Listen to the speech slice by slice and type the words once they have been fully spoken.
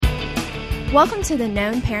Welcome to the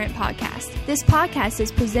Known Parent Podcast. This podcast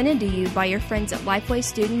is presented to you by your friends at Lifeway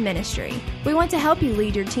Student Ministry. We want to help you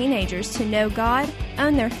lead your teenagers to know God,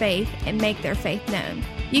 own their faith, and make their faith known.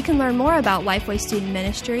 You can learn more about Lifeway Student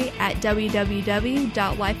Ministry at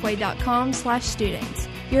www.lifeway.com/students.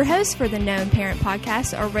 Your hosts for the Known Parent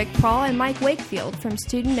Podcast are Rick Prawl and Mike Wakefield from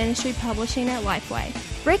Student Ministry Publishing at Lifeway.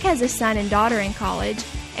 Rick has a son and daughter in college,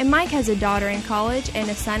 and Mike has a daughter in college and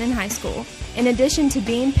a son in high school. In addition to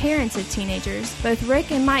being parents of teenagers, both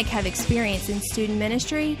Rick and Mike have experience in student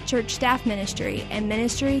ministry, church staff ministry, and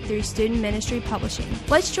ministry through Student Ministry Publishing.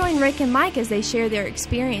 Let's join Rick and Mike as they share their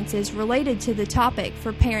experiences related to the topic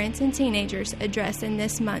for parents and teenagers addressed in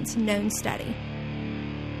this month's Known Study.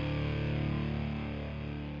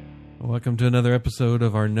 Welcome to another episode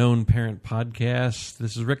of our Known Parent Podcast.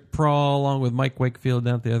 This is Rick Prawl along with Mike Wakefield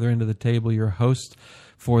down at the other end of the table, your host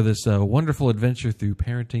for this wonderful adventure through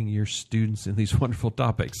parenting your students in these wonderful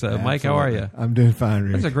topics. Mike, how are you? I'm doing fine,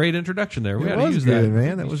 Rick. That's a great introduction there. We got to use good, that,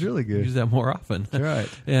 man. That was really good. Use that more often. That's right.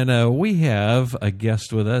 And we have a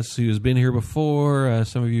guest with us who has been here before.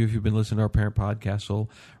 Some of you, if you've been listening to our parent podcast, will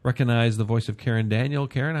recognize the voice of Karen Daniel.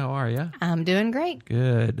 Karen, how are you? I'm doing great.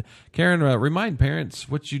 Good. Karen, remind parents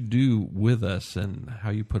what you do with us and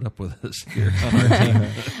how you put up with us here on our team.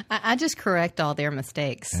 I just correct all their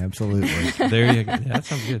mistakes. Absolutely. There you go. Yeah, that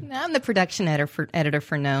sounds good. I'm the production editor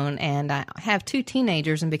for Known, and I have two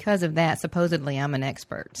teenagers, and because of that, supposedly I'm an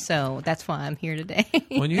expert. So that's why I'm here today.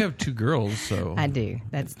 Well, and you have two girls, so I do.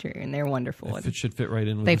 That's true, and they're wonderful. It should fit right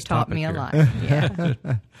in with They've this taught topic me a here. lot. Yeah.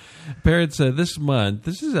 Parents, this month,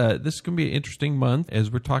 this is going to be an interesting month as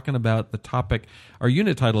we're talking about the topic. Our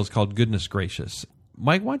unit title is called Goodness Gracious.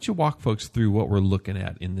 Mike, why don't you walk folks through what we're looking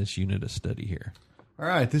at in this unit of study here? All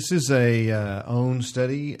right. This is a own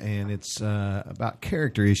study, and it's about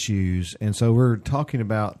character issues. And so we're talking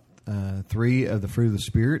about three of the fruit of the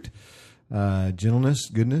Spirit, gentleness,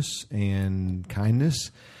 goodness, and kindness.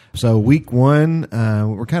 So week one,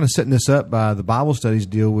 we're kind of setting this up by the Bible studies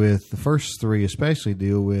deal with, the first three especially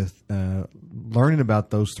deal with learning about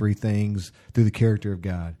those three things through the character of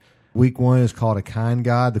God. Week one is called A Kind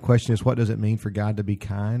God. The question is, what does it mean for God to be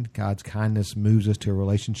kind? God's kindness moves us to a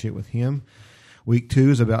relationship with Him. Week two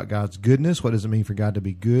is about God's goodness. What does it mean for God to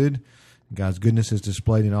be good? God's goodness is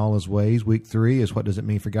displayed in all His ways. Week three is, what does it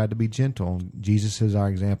mean for God to be gentle? Jesus is our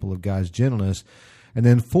example of God's gentleness. And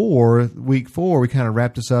then week four, we kind of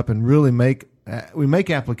wrap this up and really make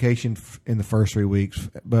application in the first 3 weeks,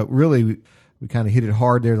 but really we kind of hit it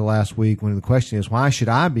hard there the last week when the question is, why should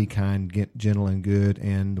I be kind, gentle, and good?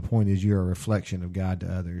 And the point is, you're a reflection of God to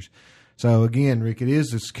others. So again, Rick, it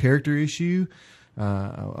is this character issue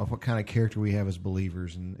of what kind of character we have as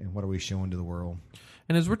believers and what are we showing to the world.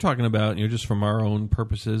 And as we're talking about, just from our own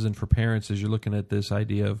purposes and for parents, as you're looking at this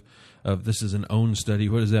idea of this is an own study,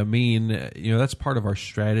 what does that mean? That's part of our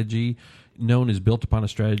strategy. Known is built upon a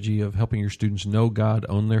strategy of helping your students know God,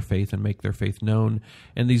 own their faith, and make their faith known.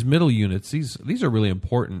 And these middle units, these are really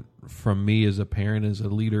important from me as a parent, as a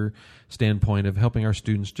leader standpoint of helping our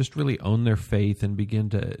students just really own their faith and begin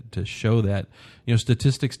to show that.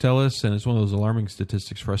 Statistics tell us, and it's one of those alarming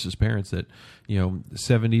statistics for us as parents, that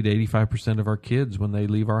 70 to 85% of our kids, when they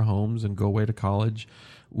leave our homes and go away to college,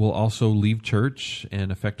 will also leave church and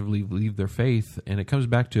effectively leave their faith. And it comes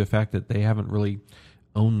back to the fact that they haven't really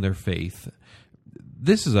owned their faith.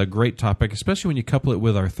 This is a great topic, especially when you couple it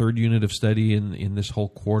with our third unit of study in this whole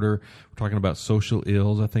quarter. We're talking about social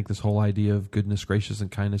ills. I think this whole idea of goodness, gracious,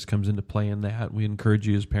 and kindness comes into play in that. We encourage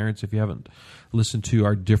you as parents, if you haven't listened to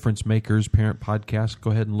our Difference Makers parent podcast,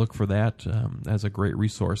 go ahead and look for that as a great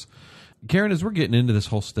resource. Karen, as we're getting into this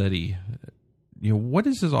whole study, what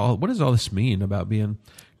does all this mean about being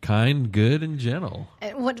kind, good, and gentle?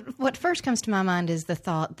 What first comes to my mind is the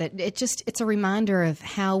thought that it's a reminder of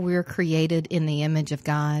how we're created in the image of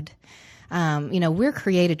God. We're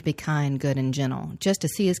created to be kind, good, and gentle, just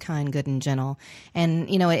as He is kind, good, and gentle. And,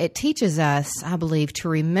 it teaches us, I believe, to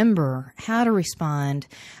remember how to respond.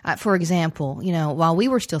 For example, while we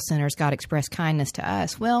were still sinners, God expressed kindness to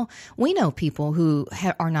us. Well, we know people who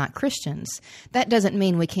are not Christians. That doesn't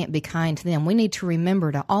mean we can't be kind to them. We need to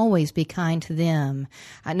remember to always be kind to them,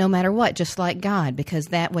 no matter what, just like God, because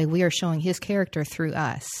that way we are showing His character through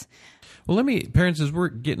us. Well, parents, as we're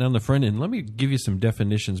getting on the front end, let me give you some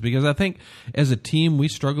definitions, because I think as a team we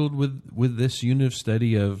struggled with this unit of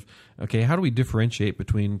study of, okay, how do we differentiate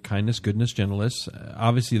between kindness, goodness, gentleness?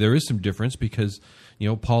 Obviously, there is some difference because,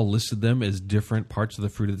 Paul listed them as different parts of the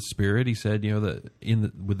fruit of the Spirit. He said,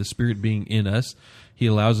 with the Spirit being in us, He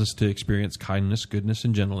allows us to experience kindness, goodness,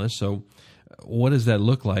 and gentleness. So what does that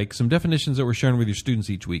look like? Some definitions that we're sharing with your students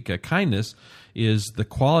each week. Kindness is the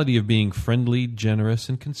quality of being friendly, generous,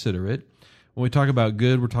 and considerate. When we talk about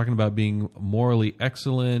good, we're talking about being morally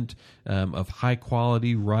excellent, of high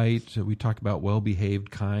quality, right? We talk about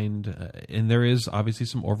well-behaved, kind, and there is obviously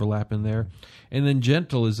some overlap in there. And then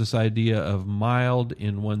gentle is this idea of mild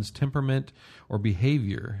in one's temperament or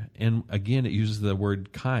behavior. And again, it uses the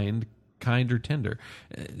word kind or tender.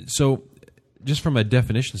 So just from a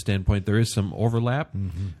definition standpoint, there is some overlap,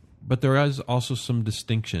 but there is also some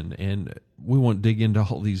distinction. And we won't dig into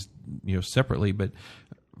all these separately, but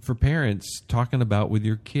for parents, talking about with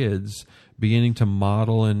your kids, beginning to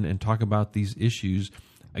model and talk about these issues.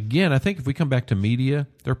 Again, I think if we come back to media,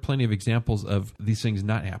 there are plenty of examples of these things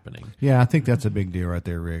not happening. Yeah, I think that's a big deal right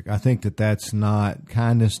there, Rick. I think that's not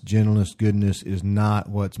kindness, gentleness, goodness is not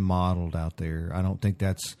what's modeled out there. I don't think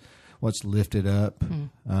that's what's lifted up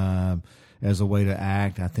as a way to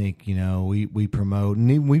act. I think we promote, and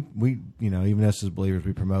even us as believers,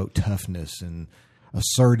 we promote toughness and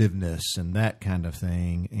assertiveness and that kind of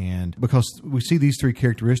thing. And because we see these three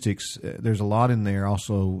characteristics, there's a lot in there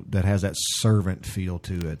also that has that servant feel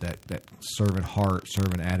to it, that servant heart,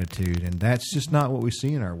 servant attitude. And that's just not what we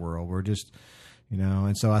see in our world. We're just,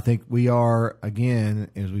 and so I think we are, again,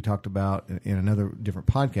 as we talked about in another different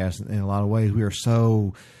podcast, in a lot of ways, we are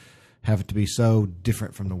have to be so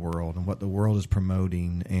different from the world and what the world is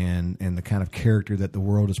promoting and the kind of character that the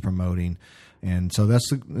world is promoting. And so that's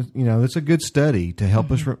it's a good study to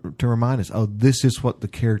help us to remind us, this is what the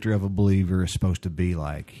character of a believer is supposed to be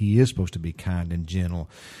like. He is supposed to be kind and gentle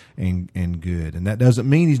and good. And that doesn't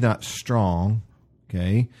mean he's not strong,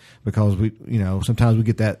 okay? Because we sometimes we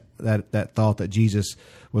get that thought that Jesus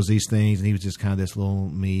was these things and he was just kind of this little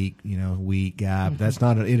meek, weak guy. But that's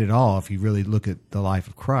not it at all if you really look at the life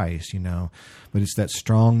of Christ, But it's that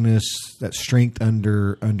strongness, that strength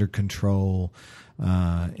under control.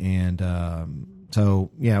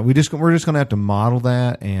 So we're just going to have to model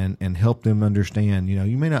that and help them understand,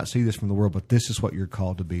 you may not see this from the world, but this is what you're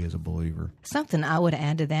called to be as a believer. Something I would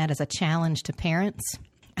add to that as a challenge to parents,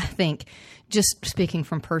 I think, just speaking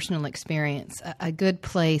from personal experience, a good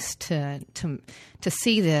place to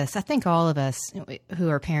see this, I think all of us who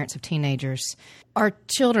are parents of teenagers, our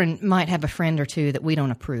children might have a friend or two that we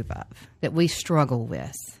don't approve of, that we struggle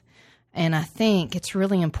with. And I think it's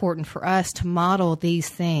really important for us to model these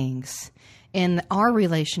things in our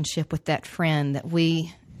relationship with that friend that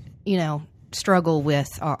we, struggle with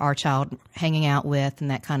our child hanging out with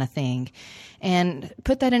and that kind of thing. And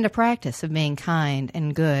put that into practice of being kind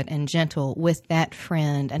and good and gentle with that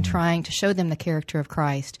friend and trying to show them the character of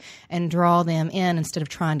Christ and draw them in instead of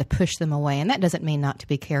trying to push them away. And that doesn't mean not to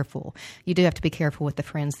be careful. You do have to be careful with the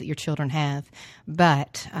friends that your children have.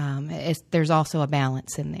 But there's also a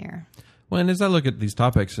balance in there. Well, and as I look at these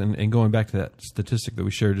topics and going back to that statistic that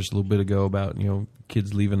we shared just a little bit ago about,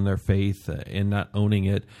 kids leaving their faith and not owning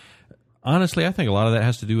it, honestly, I think a lot of that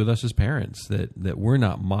has to do with us as parents, that we're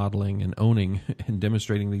not modeling and owning and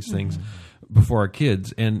demonstrating these things before our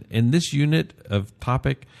kids. And in this unit of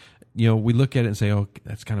topic, we look at it and say, oh,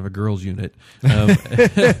 that's kind of a girl's unit.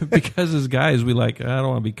 Because as guys, I don't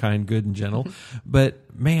want to be kind, good, and gentle.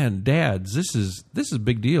 But man, dads, this is a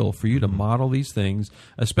big deal for you to model these things,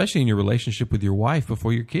 especially in your relationship with your wife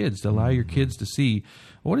before your kids, to allow your kids to see,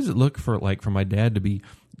 what does it look like for my dad to be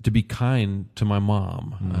kind to my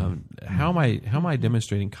mom? How am I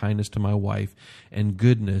demonstrating kindness to my wife and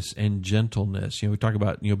goodness and gentleness? We talk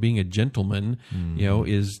about being a gentleman.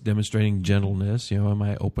 Is demonstrating gentleness. Am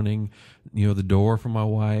I opening the door for my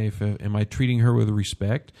wife? Am I treating her with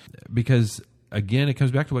respect? Because again, it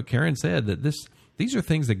comes back to what Karen said, that these are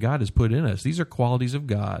things that God has put in us. These are qualities of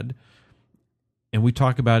God. And we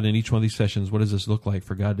talk about in each one of these sessions, what does this look like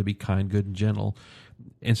for God to be kind, good, and gentle?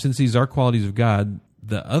 And since these are qualities of God,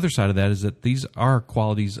 the other side of that is that these are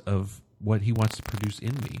qualities of what he wants to produce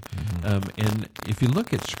in me. And if you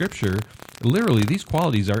look at Scripture, literally these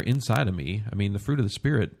qualities are inside of me. I mean, the fruit of the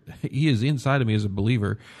Spirit, he is inside of me as a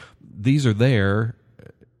believer. These are there.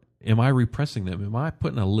 Am I repressing them? Am I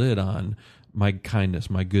putting a lid on my kindness,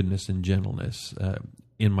 my goodness, and gentleness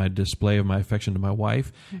in my display of my affection to my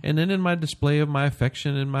wife, and then in my display of my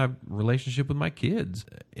affection in my relationship with my kids?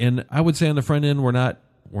 And I would say on the front end, we're not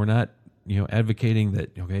advocating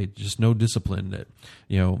that, okay, just no discipline, that,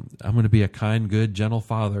 I'm going to be a kind, good, gentle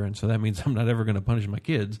father, and so that means I'm not ever going to punish my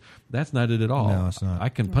kids. That's not it at all. No, it's not. I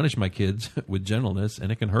can punish my kids with gentleness,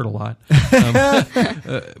 and it can hurt a lot,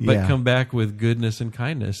 but come back with goodness and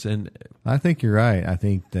kindness. And I think you're right. I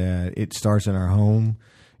think that it starts in our home,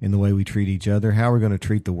 in the way we treat each other. How are we going to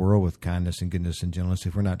treat the world with kindness and goodness and gentleness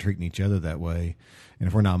if we're not treating each other that way, and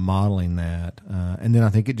if we're not modeling that? And then I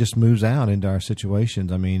think it just moves out into our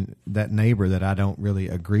situations. I mean, that neighbor that I don't really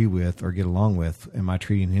agree with or get along with, am I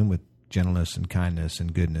treating him with gentleness and kindness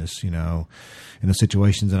and goodness, in the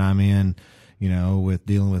situations that I'm in, with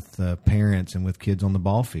dealing with parents and with kids on the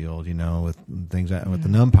ball field, with things with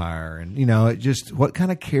the umpire, and it just, what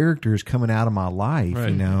kind of character is coming out of my life,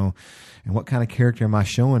 right. And what kind of character am I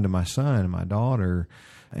showing to my son and my daughter?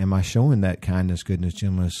 Am I showing that kindness, goodness,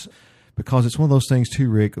 gentleness? Because it's one of those things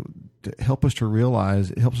too, Rick, it helps us to realize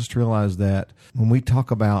that when we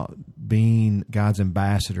talk about being God's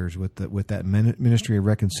ambassadors with that ministry of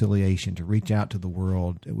reconciliation, to reach out to the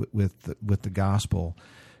world with the gospel,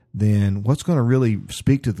 then what's going to really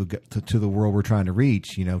speak to the world we're trying to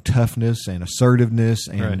reach? Toughness and assertiveness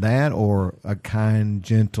and right. that, or a kind,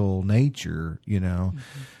 gentle nature.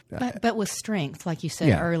 But with strength, like you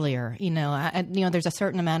said earlier, there's a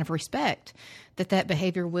certain amount of respect that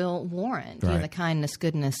behavior will warrant, right. The kindness,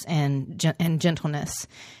 goodness, and gentleness.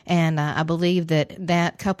 And I believe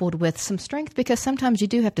that coupled with some strength, because sometimes you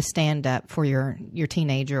do have to stand up for your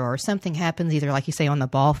teenager, or something happens, either like you say on the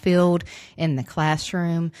ball field, in the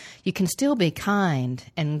classroom, you can still be kind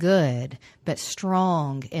and good, but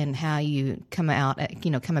strong in how you come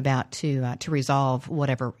about to resolve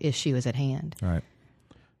whatever issue is at hand. Right.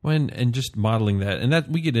 And just modeling that, and that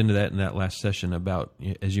we get into that in that last session about,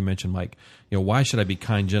 as you mentioned, Mike, why should I be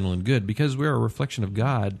kind, gentle, and good? Because we're a reflection of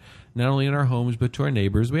God, not only in our homes but to our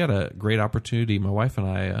neighbors. We had a great opportunity. My wife and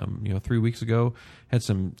I, 3 weeks ago, had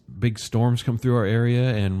some big storms come through our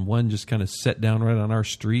area, and one just kind of set down right on our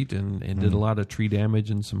street and did a lot of tree damage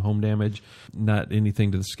and some home damage. Not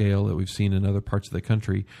anything to the scale that we've seen in other parts of the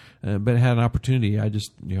country, but had an opportunity. I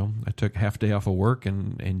just, I took half a day off of work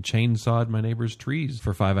and chainsawed my neighbor's trees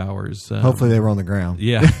for 5 hours. Hopefully they were on the ground.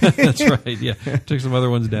 Yeah, that's right. Yeah, took some other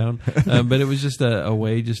ones down, but it was just a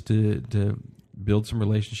way just to build some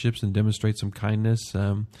relationships and demonstrate some kindness.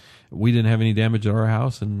 We didn't have any damage at our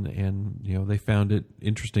house, and they found it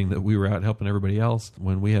interesting that we were out helping everybody else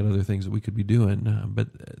when we had other things that we could be doing. But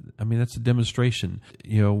I mean, that's a demonstration.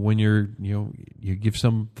 When you give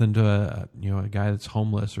something to a guy that's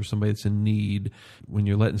homeless or somebody that's in need, when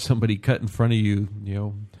you're letting somebody cut in front of you,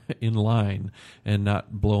 in line and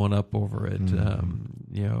not blowing up over it.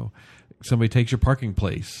 Somebody takes your parking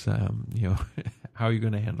place. How are you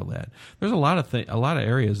going to handle that? There's a lot of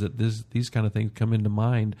areas that these kind of things come into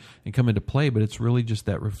mind and come into play, but it's really just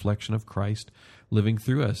that reflection of Christ living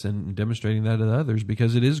through us and demonstrating that to others,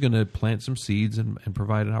 because it is going to plant some seeds and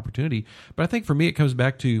provide an opportunity. But I think for me, it comes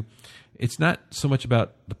back to, it's not so much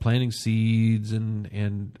about the planting seeds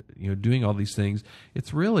and doing all these things.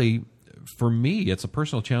 It's really, for me, it's a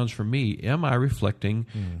personal challenge for me. Am I reflecting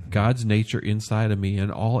God's nature inside of me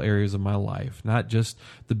in all areas of my life? Not just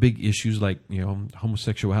the big issues like,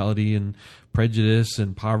 homosexuality and prejudice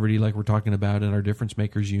and poverty, like we're talking about in our Difference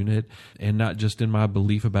Makers unit, and not just in my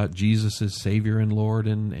belief about Jesus as Savior and Lord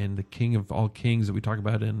and the King of all kings that we talk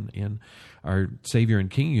about in our Savior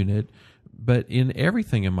and King unit, but in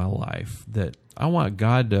everything in my life, that I want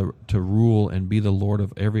God to rule and be the Lord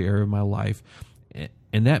of every area of my life.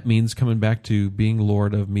 And that means coming back to being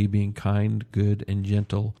Lord of me being kind, good, and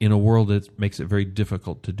gentle in a world that makes it very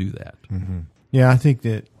difficult to do that. Mm-hmm. Yeah, I think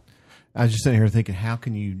that I was just sitting here thinking, how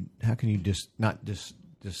can you just not just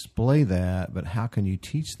display that, but how can you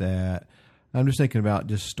teach that? I'm just thinking about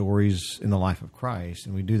just stories in the life of Christ,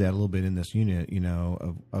 and we do that a little bit in this unit,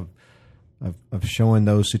 of showing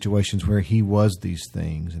those situations where he was these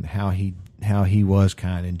things and how he was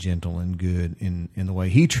kind and gentle and good in the way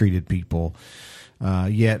he treated people.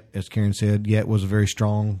 Yet, as Karen said, yet was a very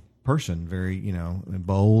strong person, very,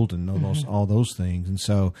 bold and all those things. And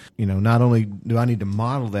so, not only do I need to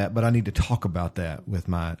model that, but I need to talk about that with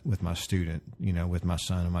my student, with my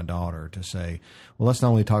son and my daughter, to say, well, let's not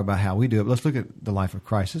only talk about how we do it, but let's look at the life of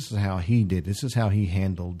Christ. This is how he did. This is how he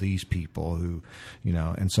handled these people who,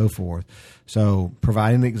 and so forth. So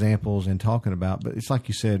providing the examples and talking about, but it's like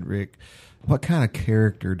you said, Rick, what kind of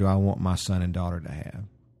character do I want my son and daughter to have?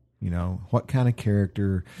 What kind of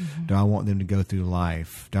character do I want them to go through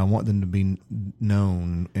life? Do I want them to be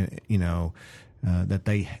known, that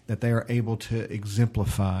they are able to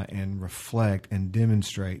exemplify and reflect and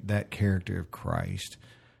demonstrate that character of Christ?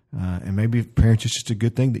 And maybe, parents, it's just a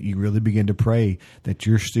good thing that you really begin to pray that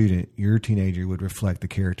your student, your teenager, would reflect the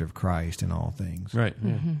character of Christ in all things. Right.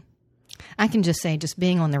 Yeah. Mm-hmm. I can just say, just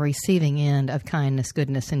being on the receiving end of kindness,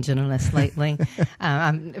 goodness, and gentleness lately.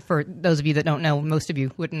 For those of you that don't know, most of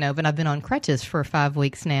you wouldn't know, but I've been on crutches for 5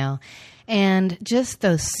 weeks now. And just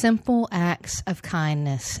those simple acts of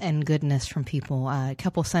kindness and goodness from people. A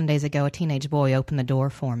couple Sundays ago, a teenage boy opened the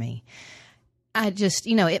door for me. I just,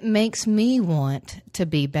 it makes me want to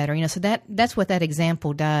be better. So that's what that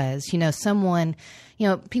example does. Someone,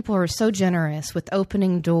 people are so generous with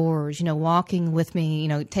opening doors, walking with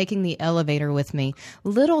me, taking the elevator with me.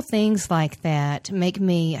 Little things like that make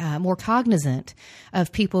me more cognizant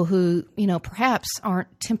of people who, perhaps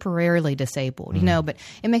aren't temporarily disabled, but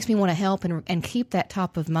it makes me want to help and keep that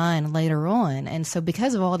top of mind later on. And so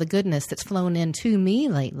because of all the goodness that's flown into me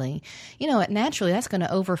lately, naturally that's going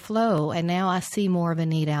to overflow. And now I see more of a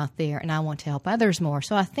need out there and I want to help others more.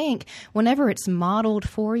 So I think whenever it's modeled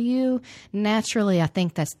for you, naturally I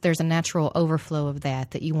think there's a natural overflow of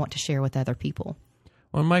that you want to share with other people.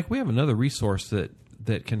 Well, Mike, we have another resource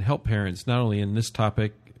that can help parents not only in this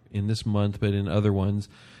topic in this month, but in other ones.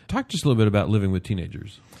 Talk just a little bit about Living with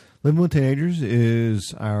Teenagers. Living with Teenagers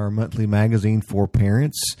is our monthly magazine for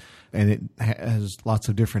parents, and it has lots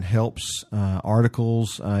of different helps,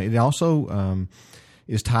 articles. It also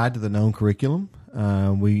is tied to the known curriculum.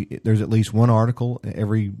 There's at least one article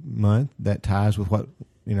every month that ties with what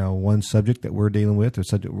one subject that we're dealing with or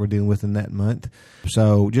subject we're dealing with in that month.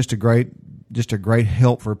 So just a great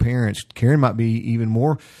help for parents. Karen might be even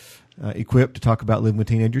more equipped to talk about Living with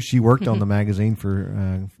Teenagers. She worked on the magazine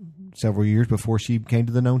for several years before she came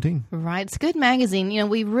to the Known team. Right. It's a good magazine.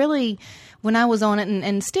 We really, when I was on it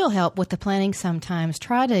and still help with the planning sometimes,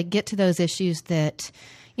 try to get to those issues that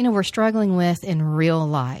we're struggling with in real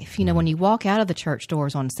life. When you walk out of the church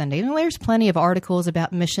doors on Sunday, there's plenty of articles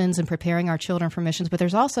about missions and preparing our children for missions, but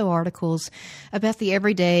there's also articles about the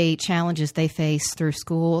everyday challenges they face through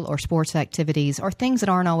school or sports activities or things that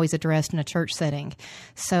aren't always addressed in a church setting.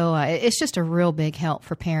 So it's just a real big help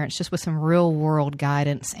for parents, just with some real world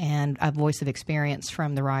guidance and a voice of experience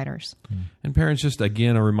from the writers. And parents, just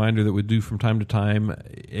again, a reminder that we do from time to time,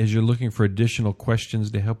 as you're looking for additional questions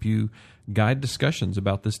to help you guide discussions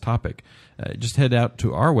about this topic, just head out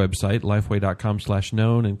to our website,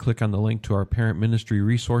 lifeway.com/known, and click on the link to our parent ministry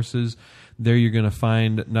resources. There you're going to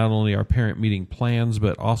find not only our parent meeting plans,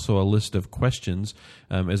 but also a list of questions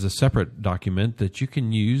as a separate document that you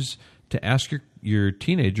can use to ask your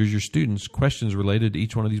teenagers, your students, questions related to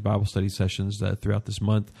each one of these Bible study sessions throughout this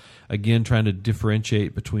month. Again, trying to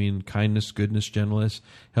differentiate between kindness, goodness, gentleness,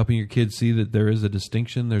 helping your kids see that there is a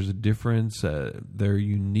distinction, there's a difference, there are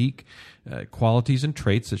unique qualities and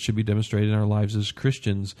traits that should be demonstrated in our lives as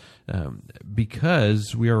Christians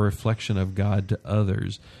because we are a reflection of God to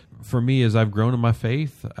others. For me, as I've grown in my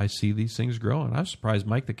faith, I see these things growing. I'm surprised,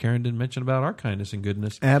 Mike, that Karen didn't mention about our kindness and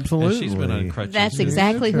goodness. Absolutely. And she's been on crutches. That's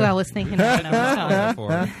exactly who I was thinking of.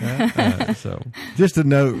 So, just a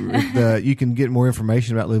note, you can get more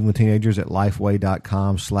information about Living with Teenagers at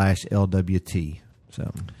lifeway.com/LWT.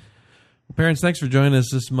 So, parents, thanks for joining us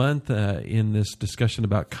this month in this discussion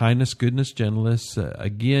about kindness, goodness, gentleness.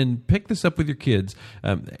 Again, pick this up with your kids.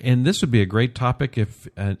 And this would be a great topic, a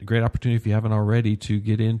great opportunity if you haven't already, to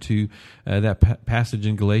get into that passage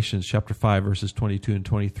in Galatians chapter 5, verses 22 and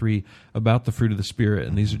 23 about the fruit of the Spirit.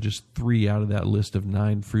 And these are just 3 out of that list of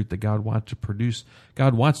 9 fruit that God wants to produce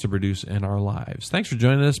in our lives. Thanks for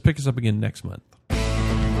joining us. Pick us up again next month.